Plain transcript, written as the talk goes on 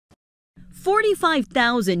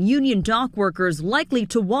45,000 union dock workers likely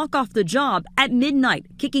to walk off the job at midnight,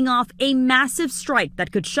 kicking off a massive strike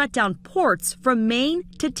that could shut down ports from Maine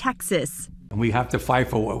to Texas. And we have to fight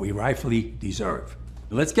for what we rightfully deserve.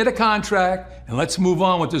 Let's get a contract and let's move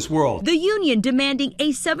on with this world. The union demanding a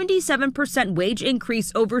 77% wage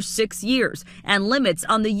increase over 6 years and limits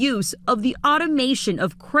on the use of the automation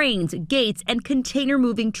of cranes, gates, and container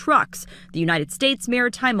moving trucks. The United States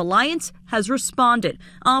Maritime Alliance has responded,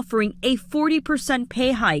 offering a 40%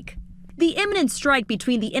 pay hike. The imminent strike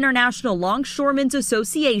between the International Longshoremen's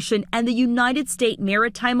Association and the United States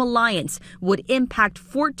Maritime Alliance would impact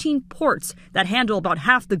 14 ports that handle about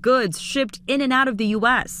half the goods shipped in and out of the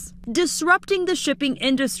U.S., disrupting the shipping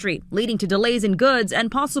industry, leading to delays in goods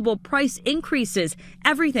and possible price increases,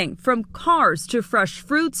 everything from cars to fresh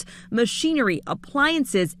fruits, machinery,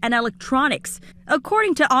 appliances, and electronics.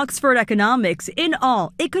 According to Oxford Economics, in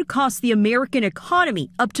all, it could cost the American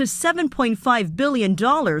economy up to $7.5 billion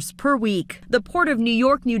per week. The Port of New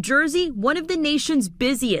York, New Jersey, one of the nation's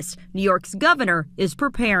busiest. New York's governor is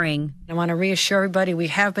preparing. I want to reassure everybody we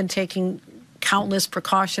have been taking countless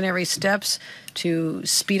precautionary steps to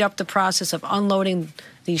speed up the process of unloading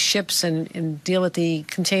these ships and deal with the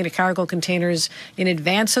cargo containers in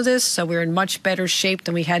advance of this. So we're in much better shape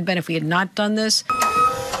than we had been if we had not done this.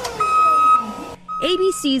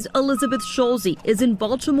 ABC's Elizabeth Scholze is in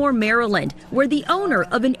Baltimore, Maryland, where the owner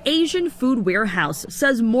of an Asian food warehouse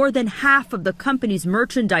says more than half of the company's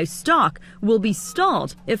merchandise stock will be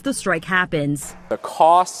stalled if the strike happens. The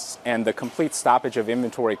costs and the complete stoppage of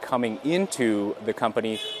inventory coming into the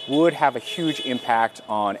company would have a huge impact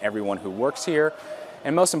on everyone who works here,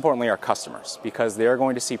 and most importantly our customers, because they're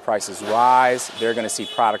going to see prices rise, they're going to see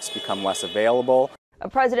products become less available.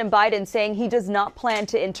 President Biden saying he does not plan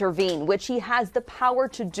to intervene, which he has the power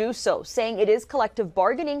to do so, saying it is collective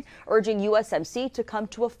bargaining, urging USMC to come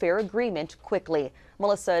to a fair agreement quickly.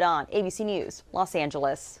 Melissa Adon, ABC News, Los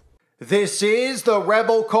Angeles. This is the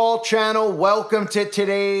Rebel Call channel. Welcome to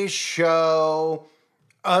today's show.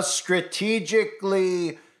 A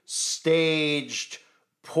strategically staged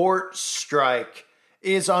port strike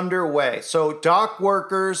is underway. So dock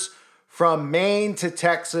workers from Maine to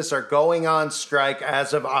Texas are going on strike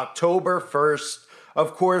as of October 1st.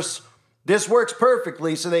 Of course, this works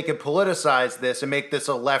perfectly so they can politicize this and make this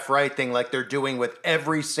a left-right thing like they're doing with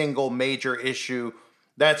every single major issue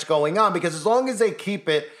that's going on. Because as long as they keep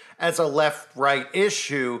it as a left-right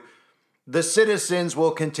issue, the citizens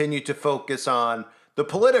will continue to focus on the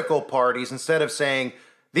political parties instead of saying,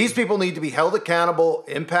 these people need to be held accountable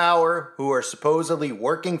in power, who are supposedly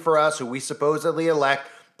working for us, who we supposedly elect.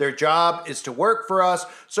 Their job is to work for us.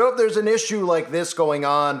 So if there's an issue like this going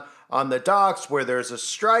on the docks where there's a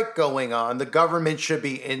strike going on, the government should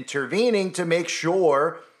be intervening to make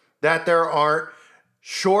sure that there aren't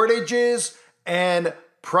shortages and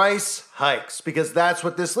price hikes, because that's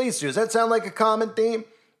what this leads to. Does that sound like a common theme?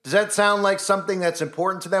 Does that sound like something that's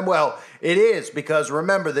important to them? Well, it is, because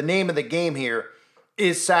remember, the name of the game here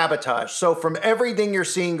is sabotage. So from everything you're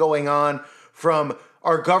seeing going on, from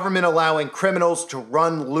our government allowing criminals to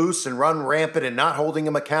run loose and run rampant and not holding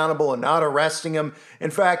them accountable and not arresting them. In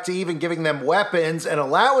fact, to even giving them weapons and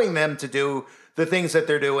allowing them to do the things that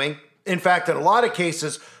they're doing. In fact, in a lot of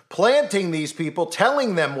cases, planting these people,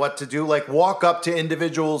 telling them what to do, like walk up to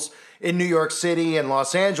individuals in New York City and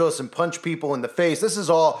Los Angeles and punch people in the face. This is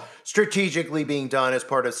all strategically being done as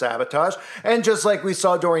part of sabotage. And just like we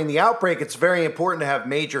saw during the outbreak, it's very important to have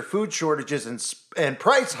major food shortages and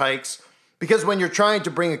price hikes, because when you're trying to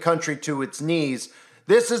bring a country to its knees,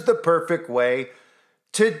 this is the perfect way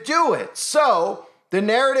to do it. So the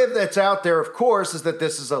narrative that's out there, of course, is that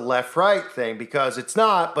this is a left-right thing, because it's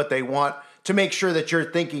not, but they want to make sure that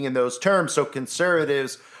you're thinking in those terms. So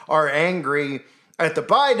conservatives are angry at the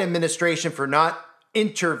Biden administration for not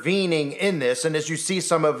intervening in this. And as you see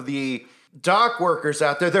some of the dock workers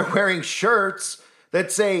out there, they're wearing shirts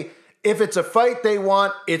that say, if it's a fight they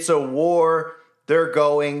want, it's a war they're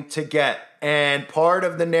going to get. And part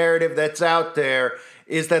of the narrative that's out there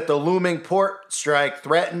is that the looming port strike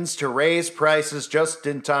threatens to raise prices just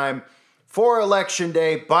in time for Election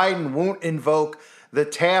Day. Biden won't invoke the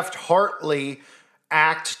Taft-Hartley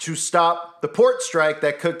Act to stop the port strike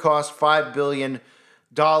that could cost $5 billion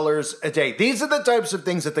a day. These are the types of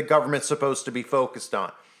things that the government's supposed to be focused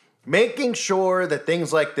on. Making sure that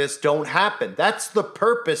things like this don't happen. That's the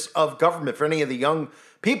purpose of government. For any of the young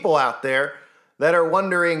people out there that are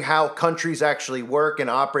wondering how countries actually work and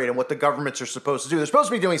operate and what the governments are supposed to do, they're supposed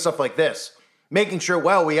to be doing stuff like this. Making sure,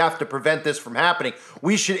 well, we have to prevent this from happening.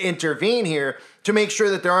 We should intervene here to make sure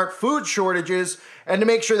that there aren't food shortages and to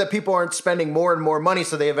make sure that people aren't spending more and more money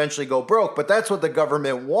so they eventually go broke. But that's what the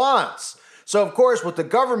government wants. So, of course, what the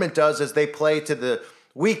government does is they play to the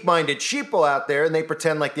weak-minded sheeple out there, and they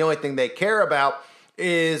pretend like the only thing they care about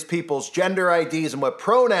is people's gender IDs and what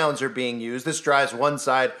pronouns are being used. This drives one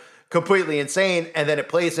side completely insane, and then it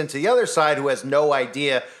plays into the other side who has no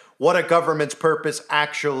idea what a government's purpose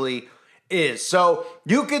actually is. So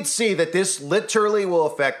you could see that this literally will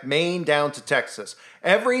affect Maine down to Texas.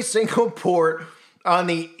 Every single port on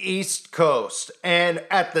the East Coast. And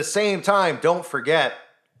at the same time, don't forget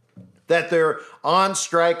that they're on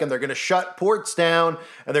strike and they're going to shut ports down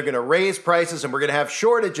and they're going to raise prices and we're going to have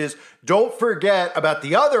shortages. Don't forget about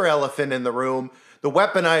the other elephant in the room, the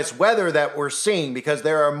weaponized weather that we're seeing, because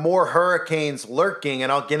there are more hurricanes lurking,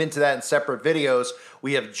 and I'll get into that in separate videos.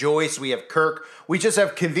 We have Joyce, we have Kirk. We just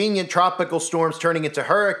have convenient tropical storms turning into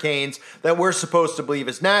hurricanes that we're supposed to believe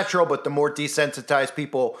is natural, but the more desensitized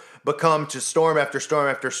people become to storm after storm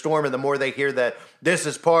after storm, and the more they hear that this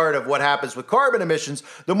is part of what happens with carbon emissions,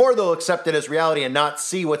 the more they'll accept it as reality and not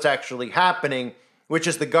see what's actually happening, which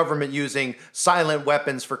is the government using silent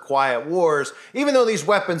weapons for quiet wars. Even though these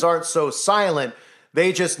weapons aren't so silent,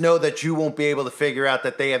 they just know that you won't be able to figure out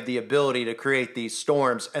that they have the ability to create these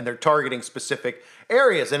storms, and they're targeting specific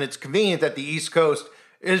areas. And it's convenient that the East Coast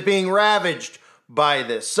is being ravaged by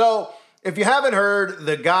this. So if you haven't heard,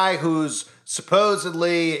 the guy who's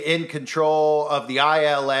supposedly in control of the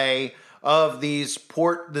ILA, of this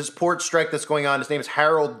port strike that's going on, his name is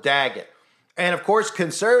Harold Daggett. And of course,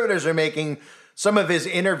 conservatives are making some of his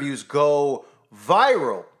interviews go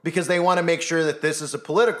viral because they want to make sure that this is a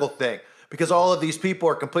political thing, because all of these people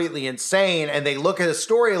are completely insane and they look at a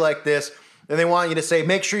story like this and they want you to say,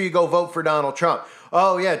 make sure you go vote for Donald Trump.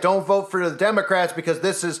 Oh yeah, don't vote for the Democrats because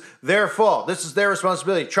this is their fault. This is their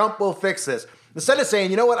responsibility. Trump will fix this. Instead of saying,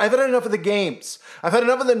 you know what, I've had enough of the games. I've had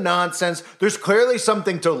enough of the nonsense. There's clearly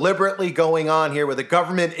something deliberately going on here where the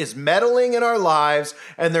government is meddling in our lives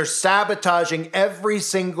and they're sabotaging every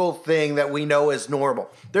single thing that we know is normal.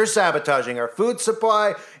 They're sabotaging our food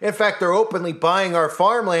supply. In fact, they're openly buying our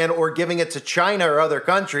farmland or giving it to China or other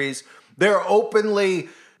countries. They're openly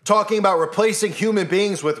talking about replacing human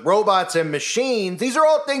beings with robots and machines. These are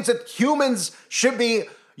all things that humans should be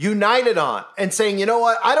united on and saying, you know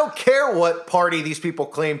what, I don't care what party these people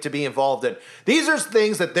claim to be involved in. These are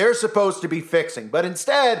things that they're supposed to be fixing. But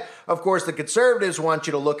instead, of course, the conservatives want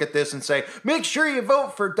you to look at this and say, make sure you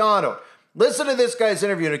vote for Donald. Listen to this guy's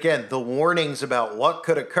interview. And again, the warnings about what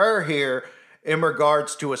could occur here in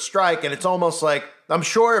regards to a strike. And it's almost like, I'm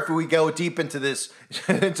sure if we go deep into this,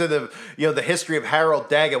 into the history of Harold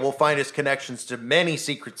Daggett, we'll find his connections to many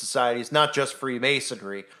secret societies, not just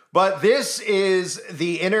Freemasonry. But this is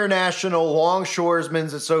the International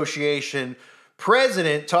Longshoremen's Association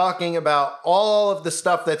president talking about all of the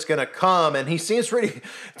stuff that's going to come. And he seems pretty,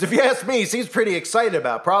 if you ask me, he seems pretty excited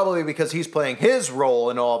about it, probably because he's playing his role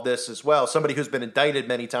in all of this as well. Somebody who's been indicted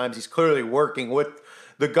many times. He's clearly working with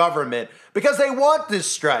the government because they want this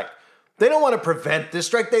strike. They don't want to prevent this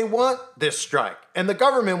strike. They want this strike. And the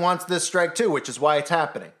government wants this strike too, which is why it's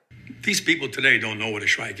happening. These people today don't know what a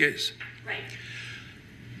strike is. Right.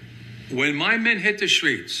 When my men hit the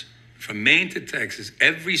streets from Maine to Texas,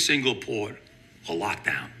 every single port will lock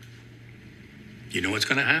down. You know what's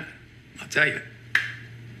going to happen? I'll tell you.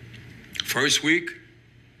 First week,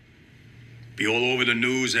 be all over the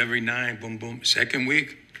news every night, boom, boom. Second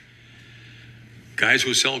week, guys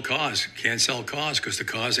who sell cars can't sell cars because the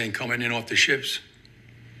cars ain't coming in off the ships.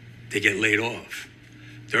 They get laid off.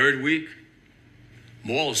 Third week,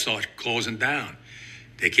 malls start closing down.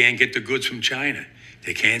 They can't get the goods from China.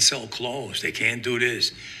 They can't sell clothes. They can't do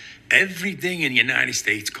this. Everything in the United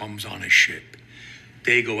States comes on a ship.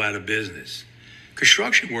 They go out of business.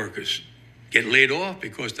 Construction workers get laid off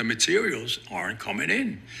because the materials aren't coming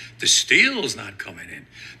in. The steel's not coming in.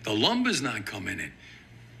 The lumber's not coming in.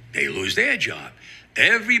 They lose their job.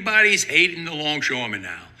 Everybody's hating the longshoremen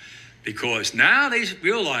now because now they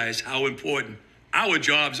realize how important our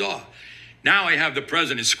jobs are. Now I have the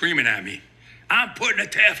president screaming at me, I'm putting a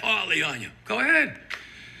Taft-Hartley on you. Go ahead.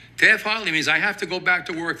 Taft-Hartley means I have to go back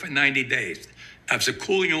to work for 90 days. That's a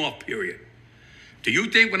cooling off period. Do you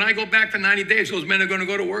think when I go back for 90 days, those men are going to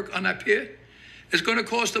go to work on that pier? It's going to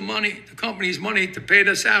cost the company's money to pay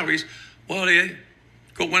their salaries. Well, they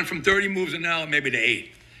went from 30 moves an hour maybe to 8.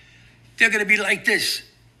 They're going to be like this.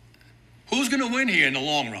 Who's going to win here in the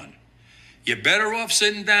long run? You're better off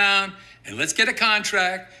sitting down and let's get a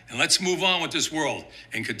contract and let's move on with this world.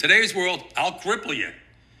 And in today's world, I'll cripple you.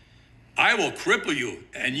 I will cripple you.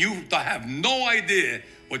 And you have no idea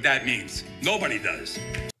what that means. Nobody does.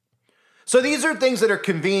 So these are things that are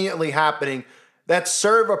conveniently happening that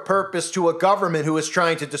serve a purpose to a government who is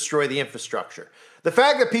trying to destroy the infrastructure. The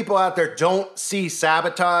fact that people out there don't see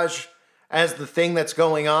sabotage as the thing that's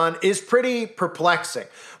going on is pretty perplexing.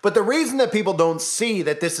 But the reason that people don't see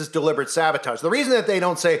that this is deliberate sabotage, the reason that they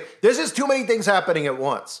don't say, this is too many things happening at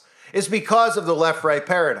once, is because of the left-right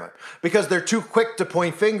paradigm. Because they're too quick to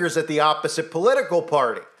point fingers at the opposite political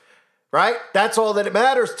party, right? That's all that it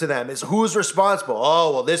matters to them, is who's responsible.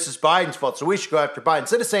 Oh, well, this is Biden's fault, so we should go after Biden.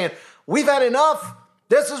 Instead of saying, we've had enough.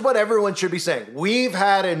 This is what everyone should be saying. We've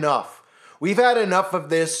had enough. We've had enough of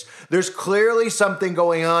this. There's clearly something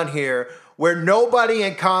going on here where nobody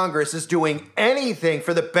in Congress is doing anything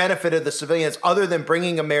for the benefit of the civilians other than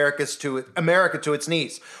bringing America to its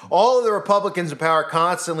knees. All of the Republicans in power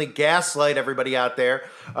constantly gaslight everybody out there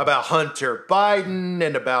about Hunter Biden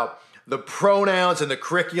and about the pronouns and the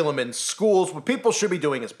curriculum in schools. What people should be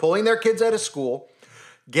doing is pulling their kids out of school,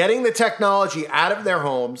 getting the technology out of their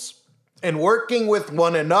homes, and working with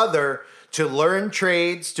one another to learn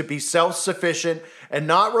trades, to be self-sufficient, and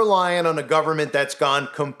not relying on a government that's gone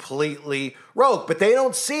completely rogue. But they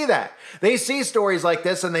don't see that. They see stories like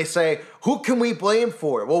this and they say, who can we blame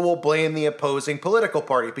for it? Well, we'll blame the opposing political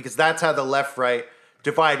party, because that's how the left-right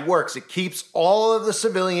divide works. It keeps all of the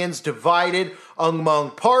civilians divided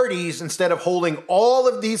among parties instead of holding all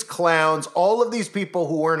of these clowns, all of these people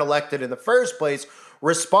who weren't elected in the first place,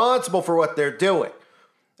 responsible for what they're doing.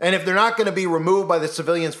 And if they're not going to be removed by the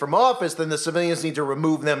civilians from office, then the civilians need to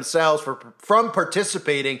remove themselves from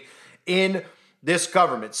participating in this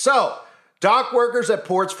government. So, dock workers at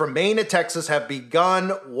ports from Maine to Texas have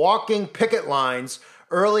begun walking picket lines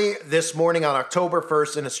early this morning on October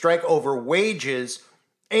 1st in a strike over wages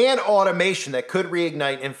and automation that could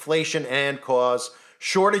reignite inflation and cause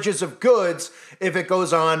shortages of goods if it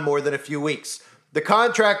goes on more than a few weeks. The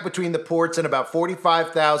contract between the ports and about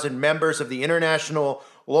 45,000 members of the International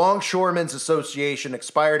Longshoremen's Association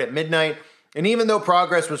expired at midnight, and even though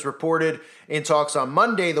progress was reported in talks on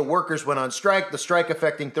Monday, the workers went on strike. The strike,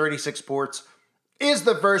 affecting 36 ports, is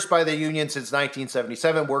the first by the union since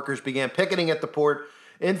 1977. Workers began picketing at the port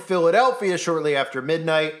in Philadelphia shortly after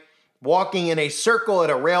midnight, walking in a circle at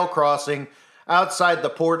a rail crossing outside the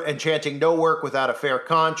port and chanting "No work without a fair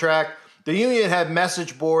contract." The union had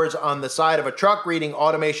message boards on the side of a truck reading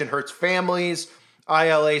 "Automation hurts families."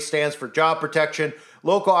 ILA stands for Job Protection.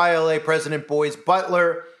 Local ILA President Boyce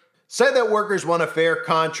Butler said that workers want a fair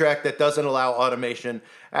contract that doesn't allow automation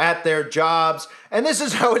at their jobs. And this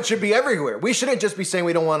is how it should be everywhere. We shouldn't just be saying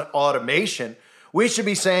we don't want automation. We should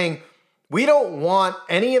be saying we don't want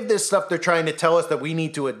any of this stuff they're trying to tell us that we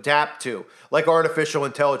need to adapt to, like artificial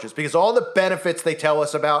intelligence, because all the benefits they tell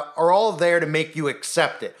us about are all there to make you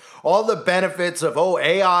accept it. All the benefits of,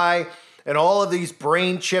 AI and all of these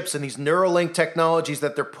brain chips and these Neuralink technologies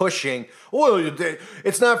that they're pushing, well,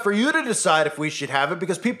 it's not for you to decide if we should have it,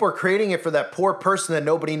 because people are creating it for that poor person that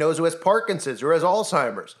nobody knows who has Parkinson's or has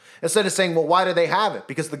Alzheimer's. Instead of saying, well, why do they have it?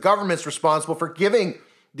 Because the government's responsible for giving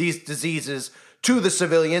these diseases to the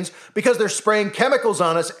civilians, because they're spraying chemicals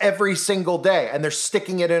on us every single day, and they're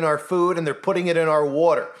sticking it in our food and they're putting it in our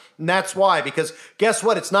water. And that's why, because guess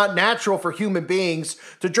what? It's not natural for human beings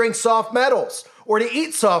to drink soft metals or to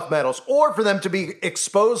eat soft metals, or for them to be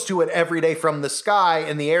exposed to it every day from the sky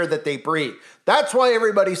and the air that they breathe. That's why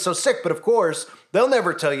everybody's so sick. But of course, they'll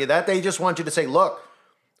never tell you that. They just want you to say, look,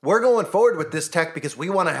 we're going forward with this tech because we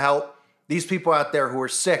want to help these people out there who are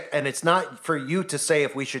sick. And it's not for you to say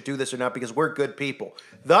if we should do this or not, because we're good people.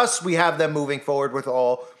 Thus, we have them moving forward with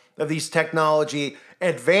all of these technology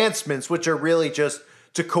advancements, which are really just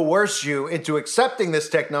to coerce you into accepting this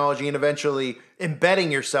technology and eventually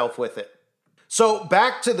embedding yourself with it. So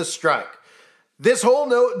back to the strike. This whole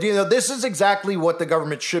note, this is exactly what the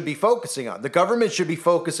government should be focusing on. The government should be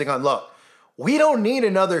focusing on, look, we don't need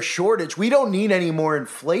another shortage. We don't need any more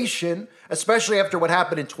inflation, especially after what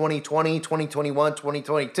happened in 2020, 2021,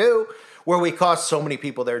 2022, where we cost so many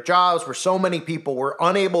people their jobs, where so many people were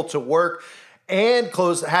unable to work and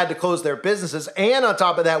had to close their businesses. And on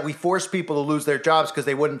top of that, we forced people to lose their jobs because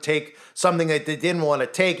they wouldn't take something that they didn't want to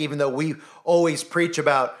take, even though we always preach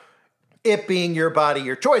about it being your body,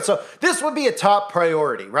 your choice. So this would be a top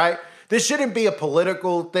priority, right? This shouldn't be a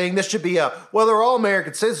political thing. This should be well, they're all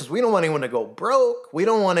American citizens. We don't want anyone to go broke. We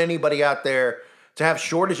don't want anybody out there to have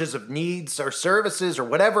shortages of needs or services or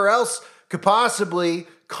whatever else could possibly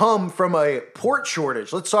come from a port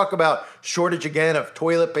shortage. Let's talk about shortage again of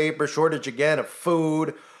toilet paper, shortage again of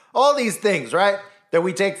food, all these things, right, that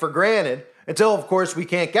we take for granted. Until, of course, we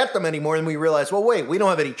can't get them anymore and we realize, well, wait, we don't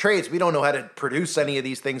have any trades. We don't know how to produce any of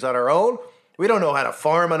these things on our own. We don't know how to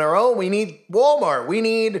farm on our own. We need Walmart. We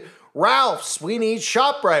need Ralph's. We need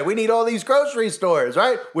ShopRite. We need all these grocery stores,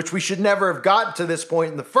 right? Which we should never have gotten to this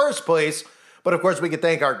point in the first place. But, of course, we could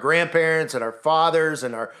thank our grandparents and our fathers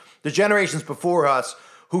and the generations before us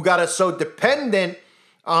who got us so dependent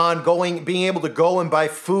on being able to go and buy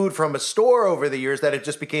food from a store over the years that it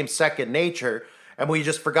just became second nature. And we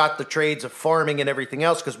just forgot the trades of farming and everything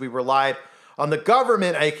else because we relied on the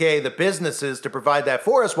government, aka the businesses, to provide that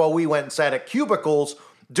for us while we went and sat at cubicles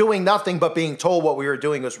doing nothing but being told what we were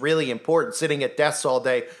doing was really important, sitting at desks all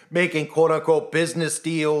day, making quote-unquote business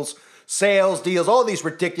deals, sales deals, all these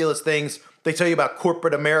ridiculous things. They tell you about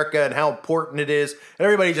corporate America and how important it is, and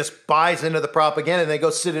everybody just buys into the propaganda, and they go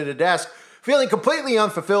sit at a desk feeling completely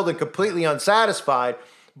unfulfilled and completely unsatisfied,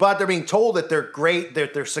 but they're being told that they're great,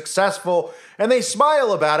 they're successful, and they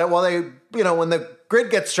smile about it while they, when the grid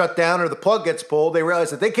gets shut down or the plug gets pulled, they realize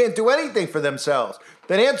that they can't do anything for themselves.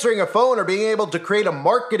 That answering a phone or being able to create a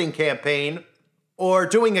marketing campaign or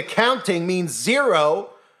doing accounting means zero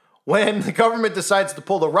when the government decides to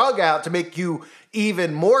pull the rug out to make you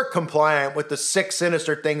even more compliant with the sick,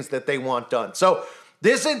 sinister things that they want done. So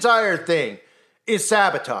this entire thing is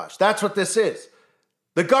sabotage. That's what this is.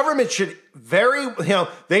 The government should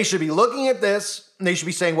they should be looking at this and they should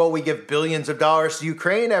be saying, well, we give billions of dollars to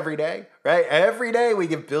Ukraine every day, right? Every day we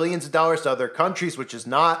give billions of dollars to other countries, which is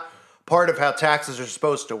not part of how taxes are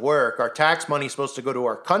supposed to work. Our tax money is supposed to go to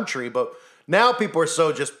our country, but now people are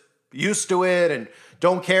so just used to it and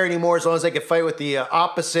don't care anymore as long as they can fight with the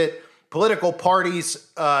opposite political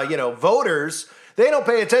parties, voters. They don't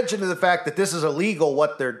pay attention to the fact that this is illegal,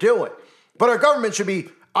 what they're doing. But our government should be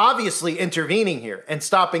obviously intervening here and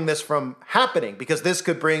stopping this from happening because this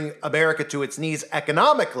could bring America to its knees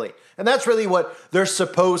economically. And that's really what they're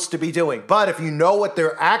supposed to be doing. But if you know what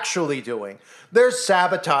they're actually doing, they're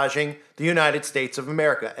sabotaging the United States of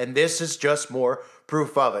America. And this is just more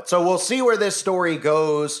proof of it. So we'll see where this story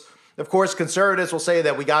goes. Of course, conservatives will say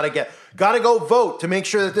that we gotta go vote to make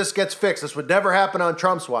sure that this gets fixed. This would never happen on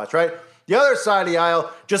Trump's watch, right? The other side of the aisle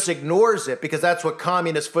just ignores it because that's what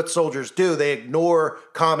communist foot soldiers do. They ignore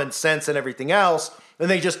common sense and everything else, and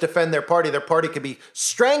they just defend their party. Their party could be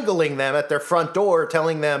strangling them at their front door,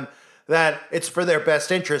 telling them that it's for their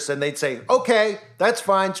best interest, and they'd say, okay, that's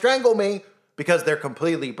fine, strangle me, because they're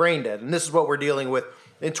completely brain dead. And this is what we're dealing with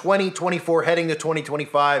in 2024, heading to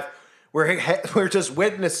 2025. We're just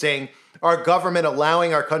witnessing our government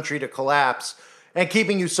allowing our country to collapse and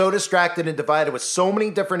keeping you so distracted and divided with so many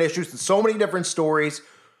different issues and so many different stories,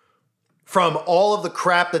 from all of the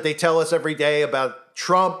crap that they tell us every day about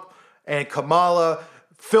Trump and Kamala,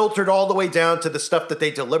 filtered all the way down to the stuff that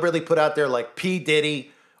they deliberately put out there like P.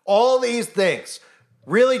 Diddy. All these things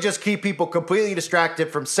really just keep people completely distracted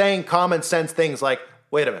from saying common sense things like,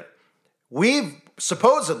 wait a minute, we've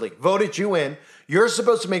supposedly voted you in. You're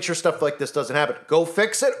supposed to make sure stuff like this doesn't happen. Go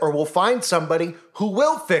fix it, or we'll find somebody who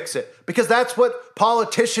will fix it, because that's what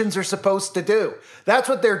politicians are supposed to do. That's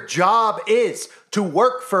what their job is, to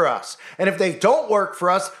work for us. And if they don't work for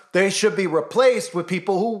us, they should be replaced with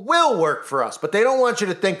people who will work for us. But they don't want you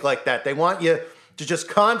to think like that. They want you to just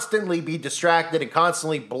constantly be distracted and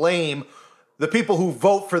constantly blame the people who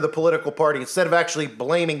vote for the political party instead of actually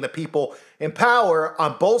blaming the people in power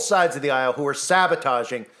on both sides of the aisle who are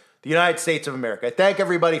sabotaging the United States of America. I thank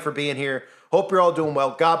everybody for being here. Hope you're all doing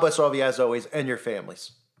well. God bless all of you as always and your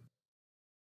families.